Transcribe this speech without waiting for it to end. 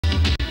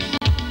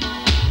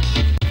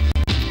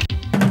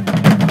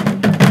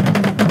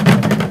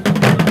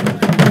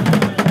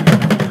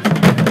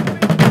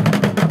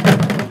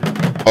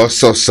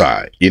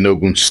Ososa in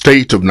Ogun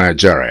State of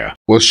Nigeria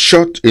was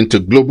shot into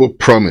global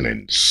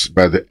prominence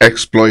by the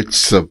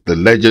exploits of the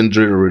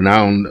legendary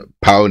renowned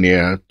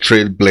pioneer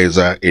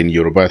trailblazer in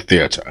Yoruba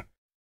theatre,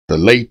 the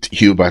late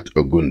Hubert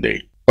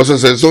Ogunde.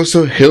 Ososa is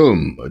also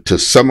home to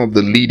some of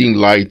the leading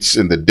lights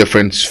in the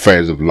different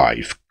spheres of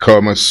life: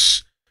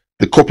 commerce,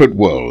 the corporate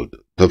world,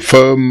 the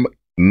firm,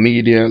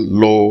 media,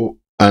 law,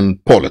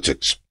 and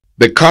politics.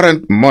 The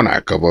current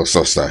monarch of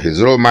Ososa,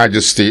 His Royal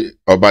Majesty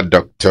Oba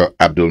Dr.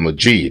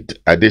 Abdulmajid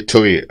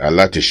Adetoye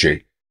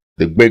Alatise,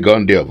 the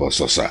Gbegande of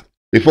Ososa,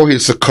 before he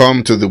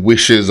succumbed to the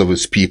wishes of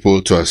his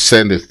people to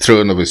ascend the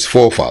throne of his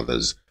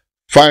forefathers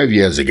 5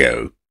 years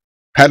ago,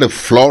 had a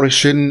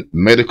flourishing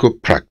medical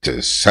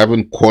practice,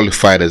 having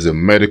qualified as a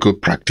medical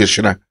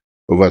practitioner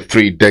over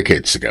 3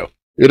 decades ago.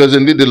 It was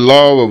indeed the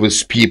love of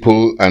his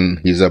people and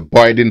his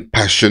abiding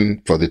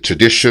passion for the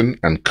tradition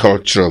and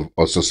culture of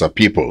Ososa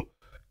people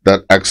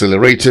that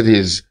accelerated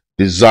his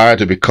desire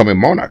to become a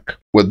monarch.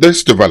 With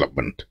this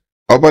development,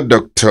 Oba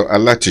Dr.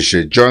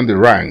 Alatise joined the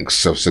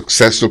ranks of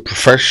successful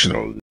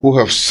professionals who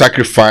have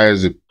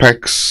sacrificed the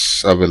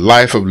perks of a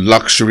life of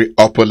luxury,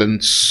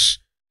 opulence,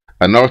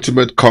 and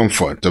ultimate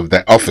comfort of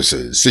their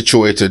offices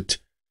situated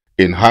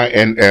in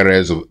high-end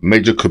areas of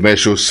major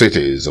commercial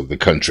cities of the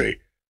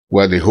country,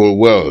 where the whole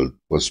world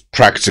was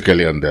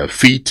practically on their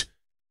feet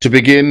to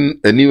begin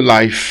a new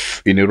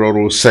life in a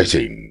rural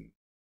setting,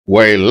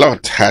 where a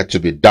lot had to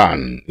be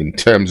done in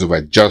terms of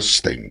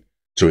adjusting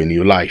to a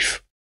new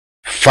life.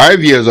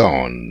 5 years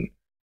on,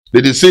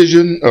 the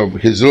decision of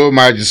His Royal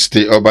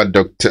Majesty Oba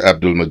Dr.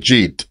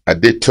 Abdulmajid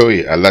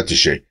Adetoye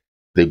Alatise,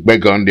 the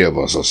Gbegande of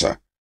Ososa,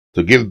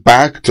 to give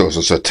back to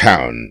Ososa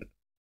town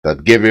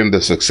that gave him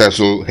the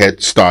successful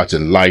head start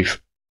in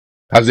life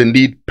has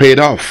indeed paid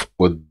off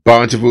with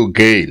bountiful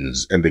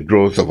gains in the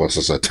growth of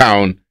Ososa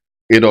town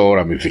in all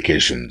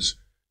ramifications,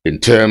 in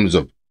terms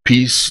of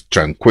peace,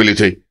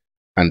 tranquility,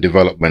 and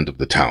development of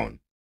the town.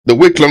 The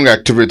week-long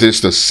activities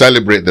to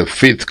celebrate the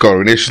 5th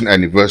coronation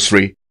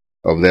anniversary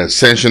of the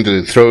ascension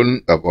to the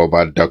throne of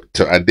Oba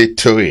Dr.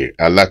 Adetoye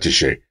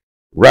Alatise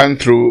ran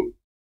through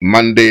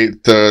Monday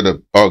 3rd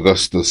of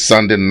August to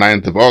Sunday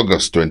 9th of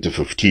August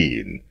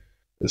 2015,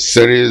 a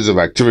series of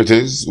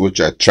activities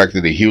which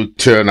attracted a huge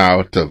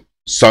turnout of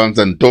sons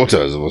and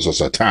daughters of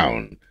Ososa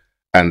town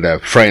and their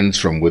friends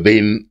from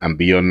within and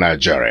beyond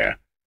Nigeria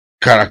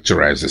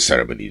characterized the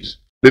ceremonies.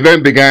 The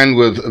event began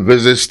with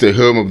visits to the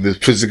home of the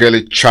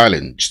physically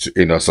challenged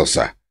in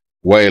Ososa,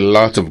 where a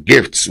lot of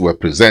gifts were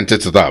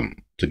presented to them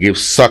to give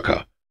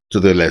succor to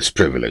the less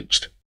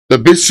privileged. The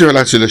Bisi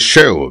Olatile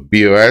Show,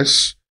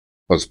 BOS,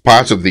 was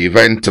part of the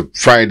event of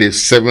Friday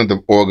 7th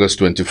of August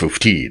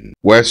 2015,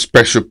 where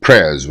special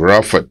prayers were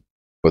offered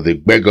for the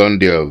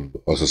Gbegande of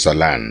Ososa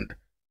land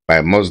by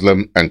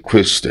Muslim and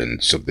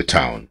Christians of the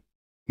town.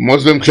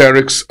 Muslim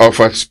clerics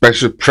offered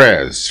special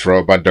prayers for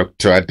Oba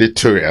Dr.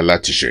 Adetoye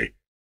Alatise,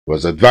 who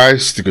was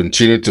advised to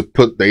continue to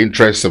put the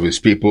interests of his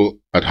people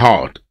at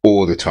heart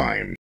all the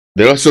time.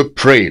 They also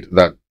prayed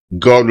that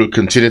God will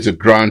continue to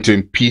grant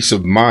him peace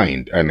of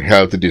mind and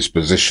healthy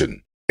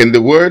disposition. In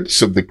the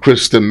words of the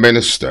Christian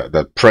minister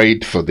that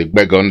prayed for the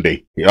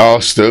Gbegande, he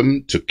asked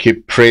them to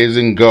keep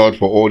praising God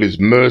for all his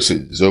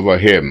mercies over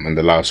him in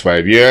the last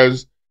 5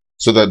 years,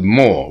 so that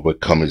more will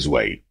come his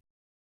way.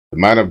 The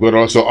man of God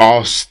also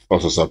asked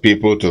Ososa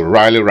people to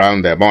rally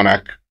around their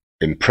monarch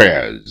in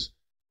prayers,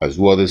 as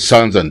were the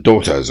sons and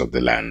daughters of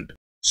the land.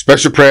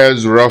 Special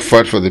prayers were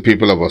offered for the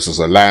people of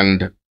Ososa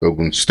land,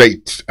 Ogun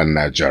State, and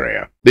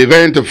Nigeria. The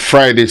event of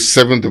Friday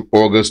 7th of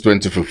August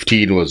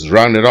 2015 was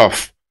rounded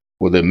off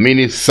with a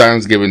mini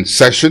Thanksgiving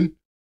session,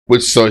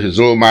 which saw His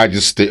Royal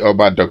Majesty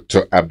Oba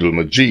Dr.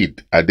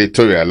 Abdulmajid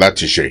Adetoye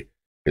Alatise,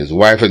 his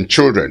wife and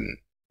children,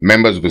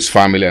 members of his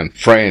family and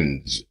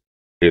friends,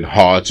 in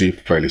hearty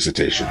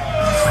felicitation.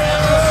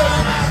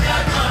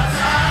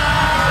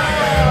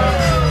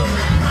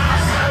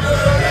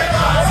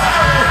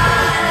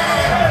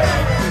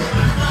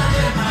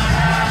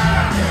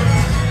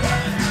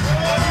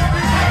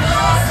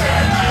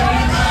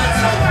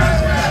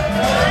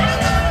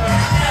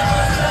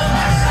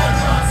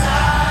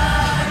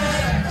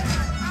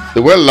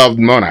 The well-loved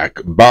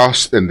monarch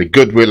basked in the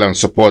goodwill and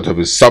support of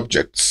his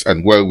subjects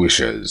and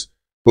well-wishers,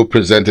 who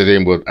presented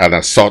him with an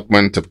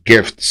assortment of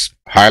gifts.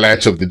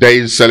 Highlight of the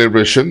day's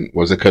celebration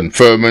was a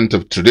conferment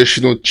of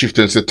traditional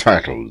chieftaincy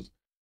titles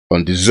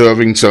on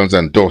deserving sons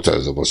and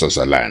daughters of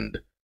Ososa land.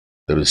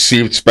 They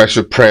received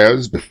special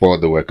prayers before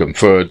they were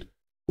conferred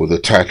with the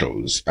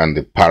titles and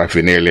the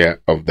paraphernalia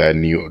of their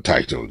new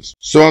titles.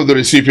 Some of the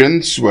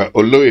recipients were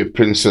Oloye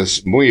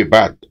Princess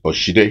Muyibat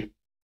Oshide,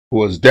 who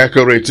was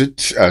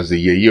decorated as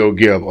the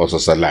Yeyogi of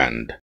Ososa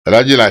land;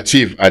 Alhaji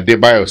Lateef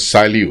Adebayo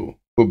Saliu,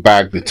 who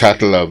bagged the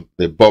title of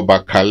the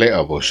Boba Kale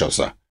of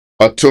Ososa;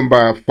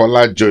 Otumba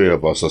Folajoye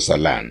of Ososa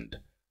land;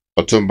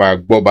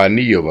 Otumba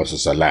Gbobani of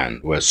Ososa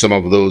land were some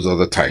of those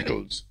other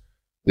titles.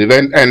 The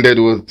event ended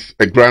with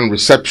a grand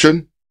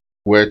reception,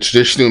 where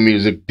traditional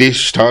music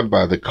dished out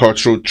by the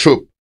cultural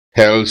troupe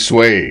held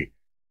sway.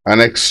 An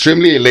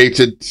extremely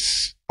elated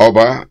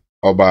Oba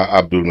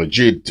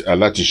Abdulmajid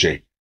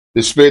Alatise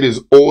displayed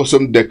his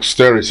awesome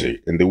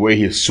dexterity in the way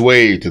he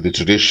swayed to the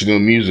traditional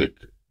music,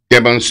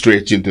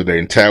 demonstrating to the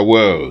entire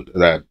world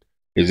that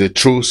he's a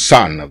true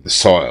son of the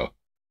soil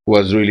who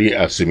has really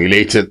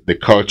assimilated the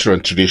culture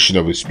and tradition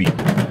of his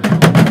people.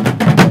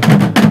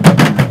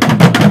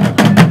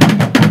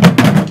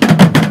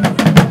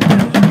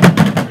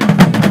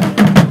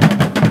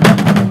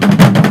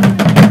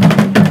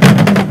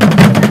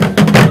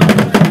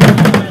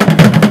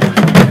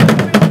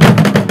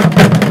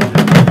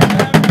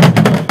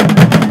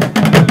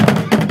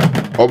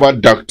 Oba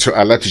Dr.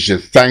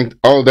 Alatise thanked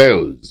all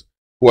those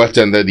who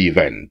attended the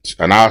event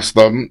and asked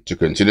them to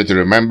continue to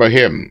remember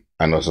him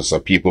and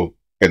Ososa people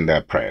in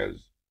their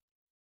prayers.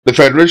 The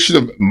Federation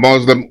of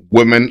Muslim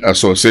Women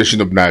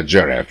Association of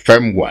Nigeria,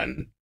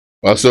 FEM1,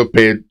 also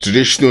paid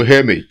traditional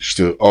homage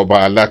to Oba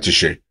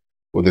Alatise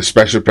with a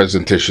special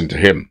presentation to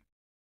him.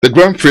 The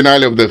grand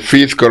finale of the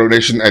 5th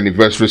coronation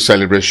anniversary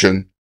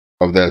celebration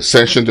of the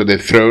ascension to the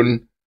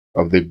throne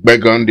of the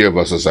Gbegande of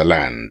Ososa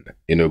land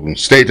in Ogun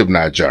State of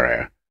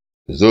Nigeria,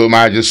 His Royal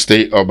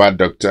Majesty Oba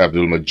Dr.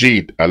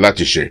 Abdulmajid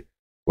Alatise,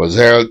 was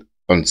held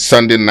on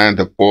Sunday 9th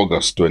of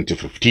August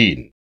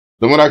 2015.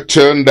 The monarch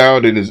turned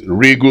out in his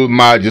regal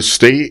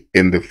majesty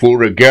in the full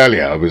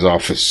regalia of his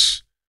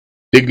office.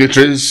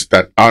 Dignitaries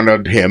that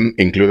honored him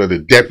included the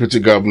Deputy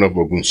Governor of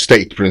Ogun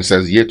State,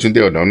 Princess Yetunde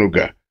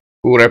Onanuga,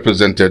 who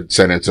represented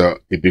Senator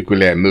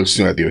Ibikule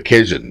Amosun at the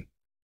occasion.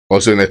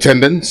 Also in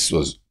attendance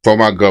was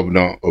former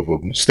Governor of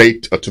Ogun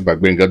State, Otunba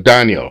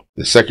Gbegande,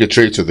 the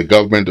Secretary to the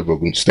Government of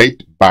Ogun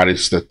State,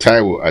 Barrister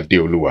Taiwo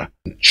Adeoluwa,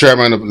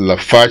 Chairman of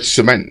Lafarge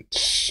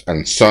Cement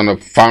and son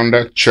of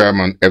founder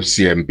Chairman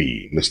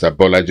FCMB, Mr.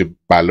 Bolaji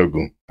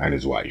Balogun, and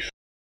his wife.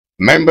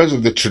 Members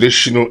of the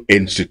traditional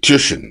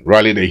institution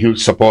rallied a huge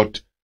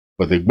support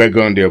for the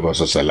Gbegande of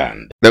Ososa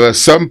land. There were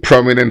some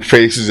prominent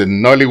faces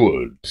in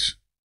Nollywood.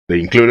 They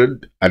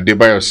included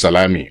Adebayo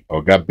Salami,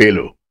 Oga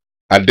Bello,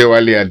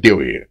 Adewale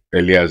Adewe,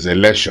 Elias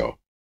Elesho,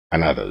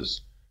 and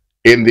others.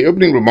 In the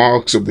opening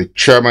remarks of the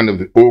chairman of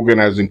the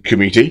organizing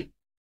committee,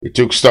 he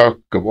took stock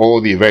of all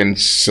the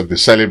events of the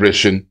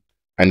celebration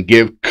and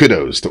gave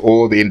kudos to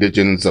all the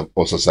indigents of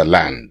Ososa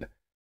land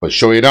for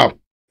showing up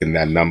in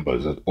their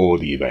numbers at all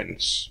the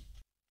events.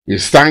 He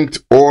thanked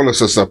all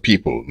Ososa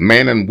people,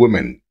 men and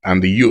women,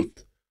 and the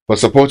youth for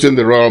supporting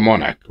the royal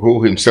monarch,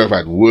 who himself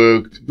had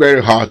worked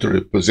very hard to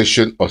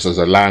reposition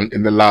Ososa land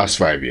in the last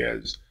 5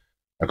 years.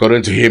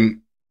 According to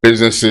him,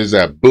 businesses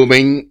are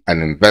booming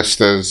and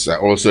investors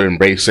are also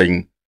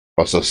embracing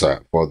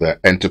Ososa for their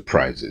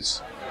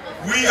enterprises.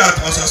 We at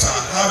Ososa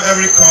have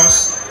every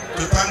cause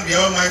to thank the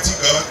Almighty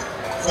God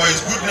for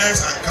His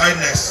goodness and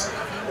kindness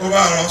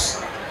over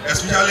us,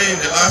 especially in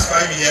the last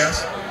 5 years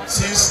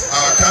since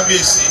our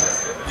Kabiyesi,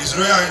 His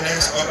Royal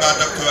Highness Oba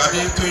Dr.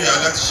 Adetoye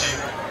Alatise,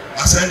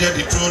 ascended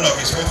the throne of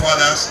his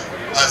forefathers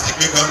as the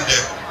Gbegande.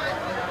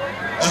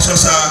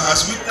 Ososa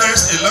has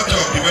witnessed a lot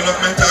of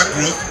developmental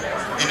growth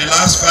in the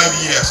last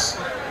 5 years.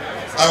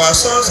 Our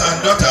sons and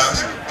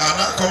daughters are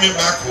now coming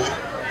back home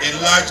in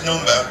large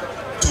number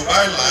to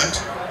buy land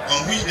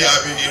on which they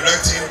have been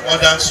erecting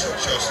modern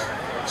structures.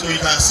 So you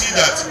can see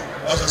that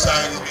Ososa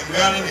has been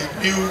wearing a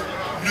new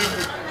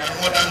and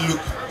modern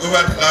look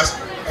over the last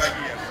 5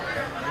 years.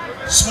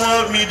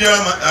 Small,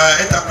 medium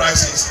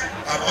enterprises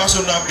have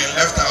also not been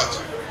left out,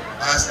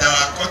 as there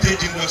are cottage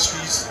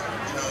industries,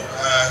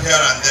 here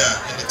and there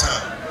in the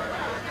town.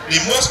 The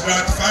most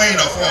gratifying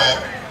of all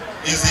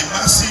is the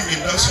massive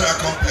industrial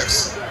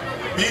complex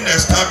being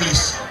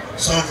established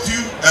some few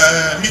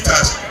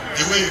meters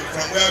away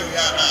from where we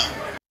are now.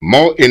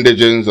 More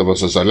indigents of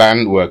Ososa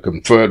land were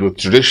conferred with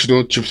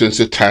traditional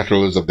chieftaincy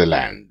titles of the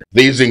land.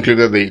 These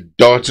included the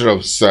daughter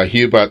of Sir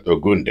Hubert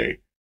Ogunde,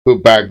 who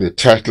bagged the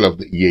title of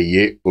the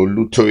Yeye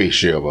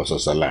Olutoishe of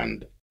Ososa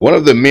land. One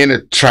of the main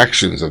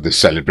attractions of the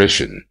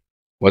celebration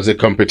was a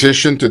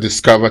competition to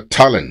discover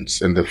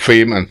talents in the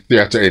film and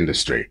theatre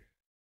industry,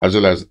 as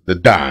well as the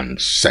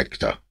dance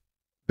sector.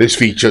 This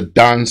featured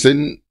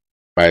dancing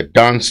by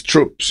dance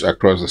troupes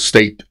across the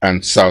state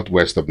and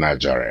southwest of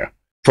Nigeria.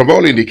 From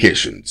all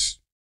indications,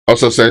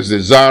 Ososa is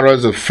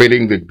desirous of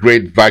filling the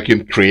great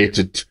vacuum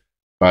created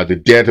by the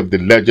death of the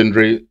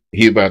legendary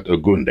Hubert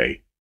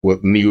Ogunde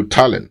with new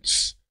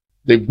talents.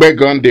 The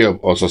Gbegande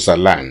of Ososa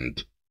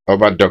land,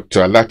 Oba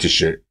Dr.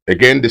 Alatise,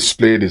 again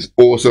displayed his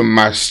awesome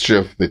mastery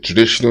of the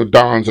traditional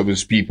dance of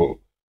his people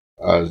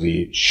as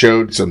he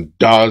showed some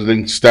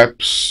dazzling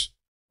steps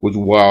which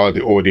wowed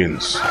the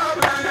audience.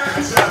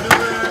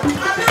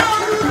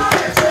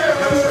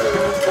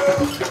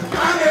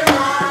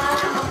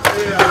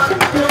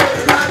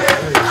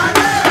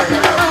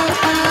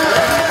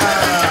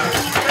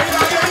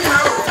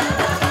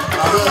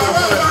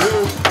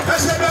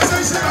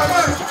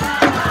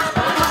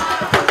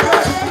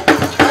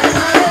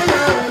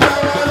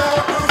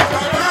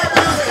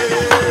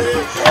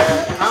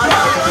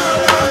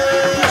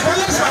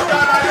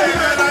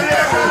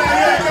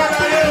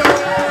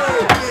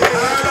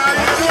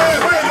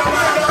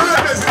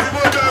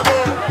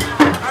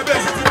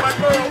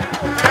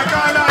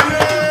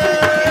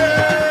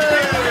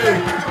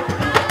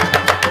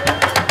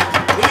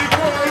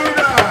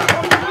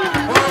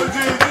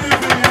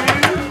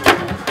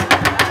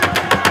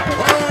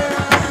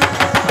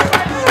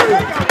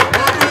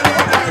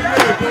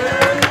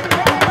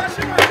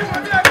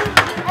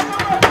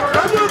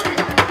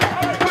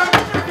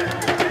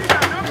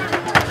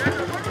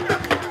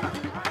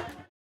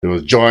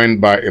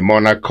 joined by a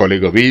monarch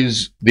colleague of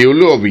his, the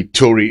Olu of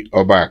Itori,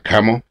 Oba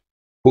Akamo,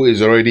 who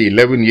is already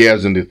 11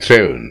 years on the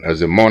throne as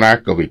the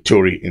monarch of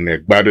Itori in the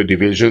Gbegande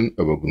division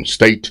of Ogun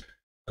State,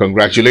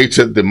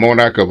 congratulated the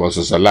monarch of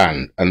Ososa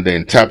land and the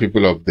entire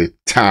people of the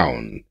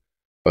town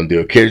on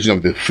the occasion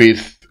of the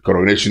 5th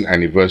coronation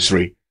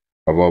anniversary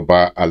of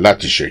Oba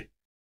Alatise.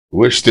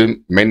 Wished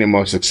him many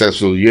more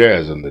successful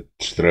years on the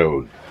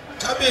throne.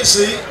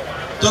 Kabiyesi,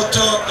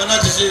 Dr.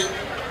 Alatise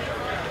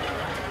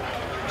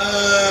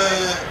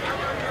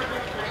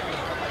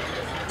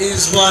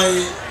is my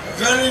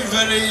very,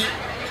 very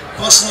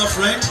personal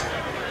friend.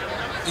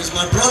 He's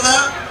my brother.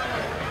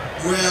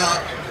 We are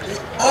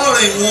all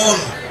in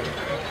one.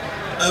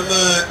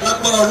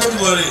 Lágbára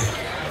Olódùmarè,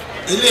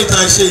 ilé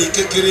ìta ṣe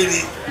kékeré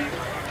ni.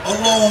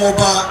 Ọlọ́run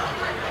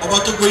ọba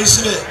tó gbé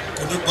sílẹ̀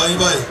kò ní pa yín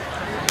báyìí.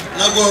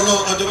 Lágbára Ọlọ́run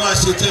àjọba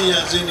ṣe 10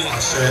 years ní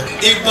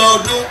ìgbà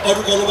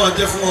ọdún kan ló máa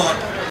jẹ́ fún wa.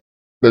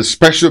 The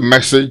special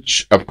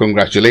message of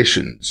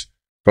congratulations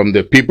from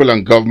the people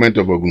and government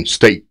of Ogun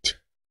State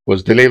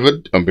was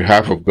delivered on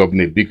behalf of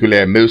Governor Bikule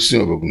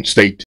Emeosun of Ogun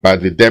State by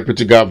the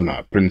Deputy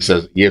Governor,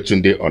 Princess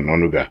Yetunde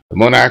Onanuga. The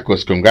monarch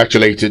was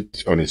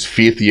congratulated on his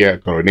 5th year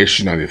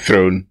coronation on the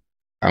throne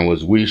and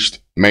was wished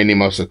many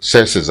more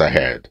successes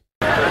ahead.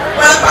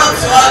 Welcome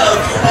to all of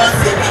you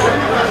once again.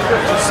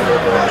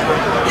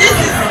 This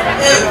is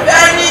a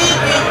very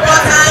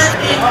important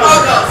in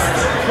August.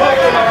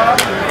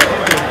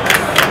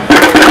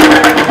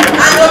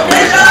 An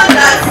occasion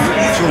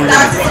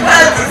that is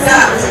well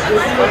deserved.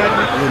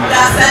 We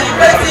are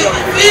celebrating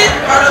the 5th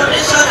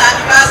coronation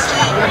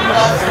anniversary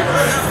of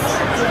His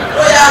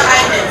Royal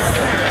Highness.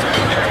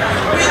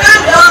 We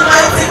thank the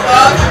Almighty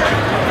God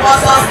for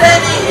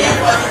sustaining him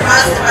for the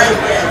past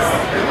 5 years.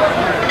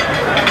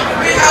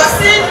 We have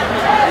seen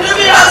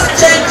numerous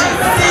changes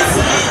since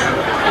he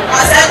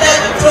ascended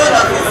the throne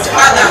of his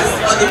fathers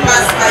for the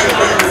past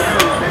 5 years.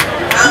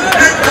 And we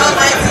thank the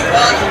Almighty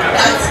God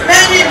that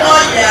many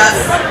more years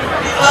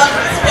the Lord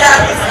will spare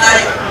his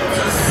life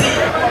to see.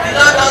 The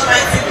Lord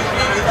Almighty will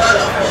be with all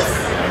of us.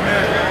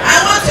 I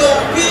want to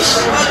wish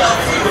all of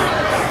you,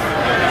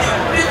 the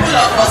people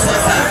of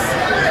Ososa,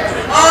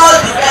 all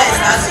the best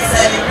as we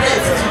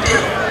celebrate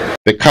today.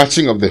 The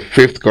cutting of the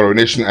 5th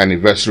coronation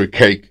anniversary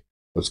cake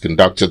was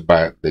conducted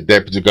by the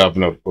Deputy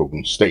Governor of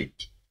Ogun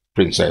State,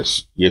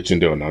 Princess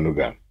Yetunde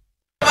Onanuga.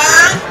 1,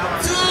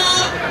 2,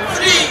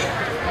 3.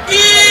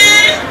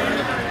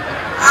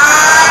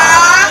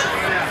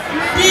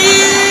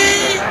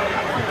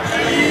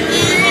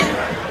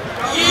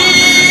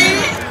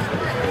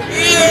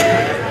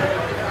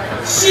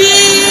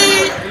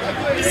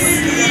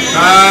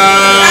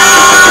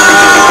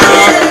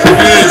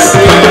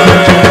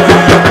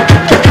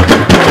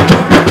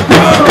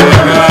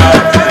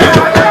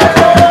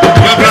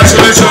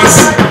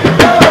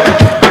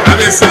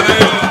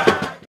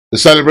 The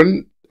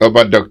celebrant,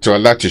 Oba Dr.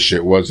 Alatise,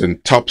 was in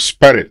top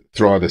spirit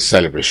throughout the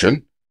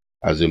celebration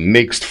as he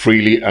mixed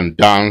freely and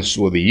danced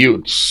with the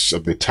youths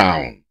of the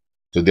town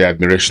to the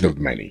admiration of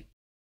many.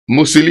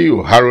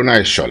 Musiliu Haruna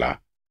Ishola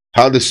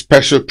had the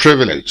special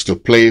privilege to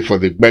play for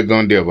the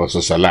Gbegande of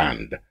Ososa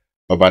land,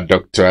 Oba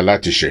Dr.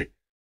 Alatise,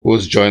 who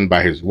was joined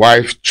by his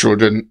wife,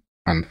 children,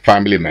 and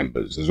family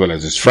members, as well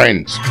as his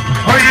friends.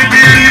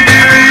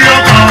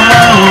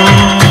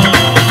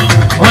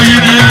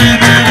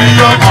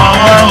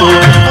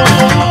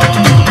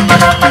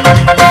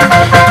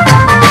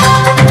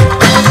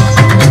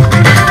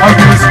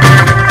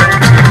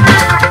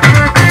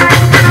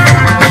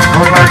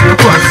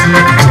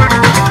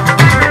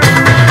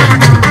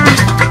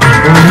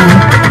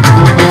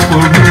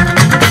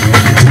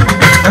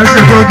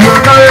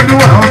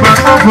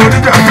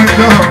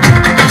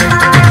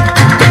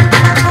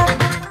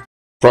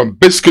 From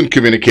Biscuit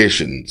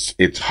Communications,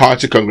 it's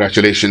hearty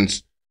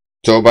congratulations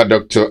to Oba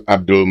Dr.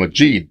 Abdul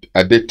Majid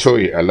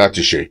Adetoye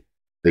Alatise,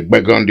 the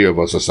Gbegande of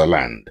Ososa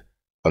land,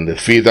 on the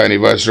 5th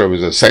anniversary of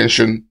his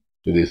ascension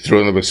to the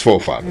throne of his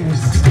forefathers.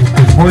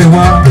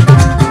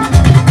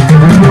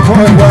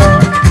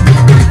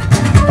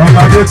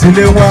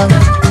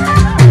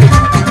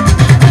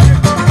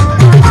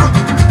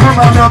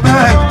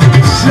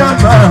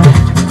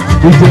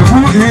 Ìjẹ̀bú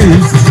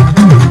East,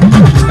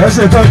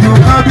 ẹ̀ṣẹ̀ tọ́jú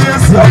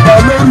kábíyèsí ọba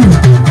lórí.